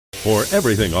For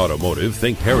everything automotive,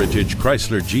 think Heritage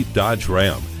Chrysler Jeep Dodge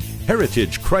Ram.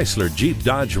 Heritage Chrysler Jeep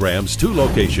Dodge Ram's 2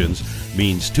 locations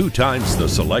means 2 times the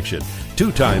selection,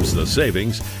 2 times the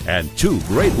savings, and 2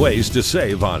 great ways to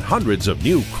save on hundreds of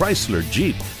new Chrysler,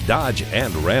 Jeep, Dodge,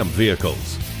 and Ram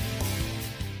vehicles.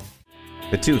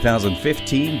 The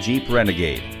 2015 Jeep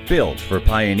Renegade, built for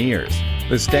pioneers.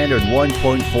 The standard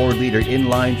 1.4-liter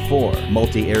inline-4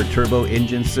 multi-air turbo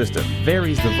engine system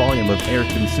varies the volume of air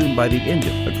consumed by the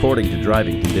engine according to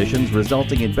driving conditions,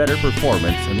 resulting in better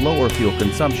performance and lower fuel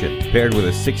consumption. Paired with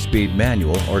a 6-speed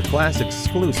manual or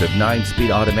class-exclusive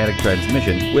 9-speed automatic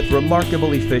transmission with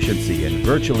remarkable efficiency and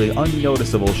virtually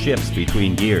unnoticeable shifts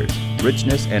between gears.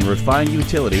 Richness and refined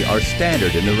utility are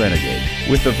standard in the Renegade,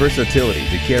 with the versatility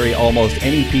to carry almost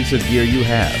any piece of gear you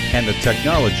have and the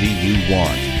technology you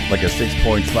want. Like a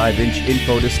 6.5-inch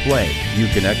info display, you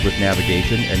connect with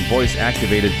navigation and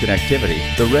voice-activated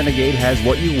connectivity. The Renegade has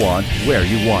what you want, where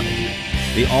you want it.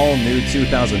 The all-new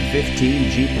 2015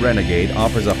 Jeep Renegade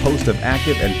offers a host of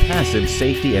active and passive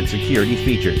safety and security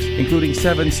features, including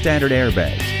 7 standard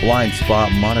airbags, blind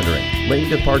spot monitoring, lane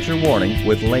departure warning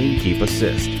with lane keep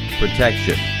assist,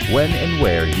 protection when and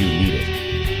where you need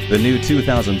it. The new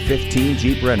 2015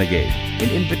 Jeep Renegade, an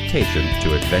invitation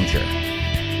to adventure.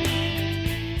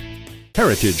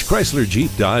 Heritage Chrysler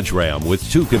Jeep Dodge Ram with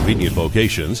 2 convenient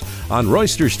locations on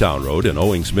Roysterstown Road in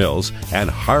Owings Mills and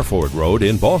Harford Road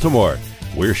in Baltimore.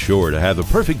 We're sure to have the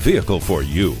perfect vehicle for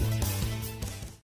you.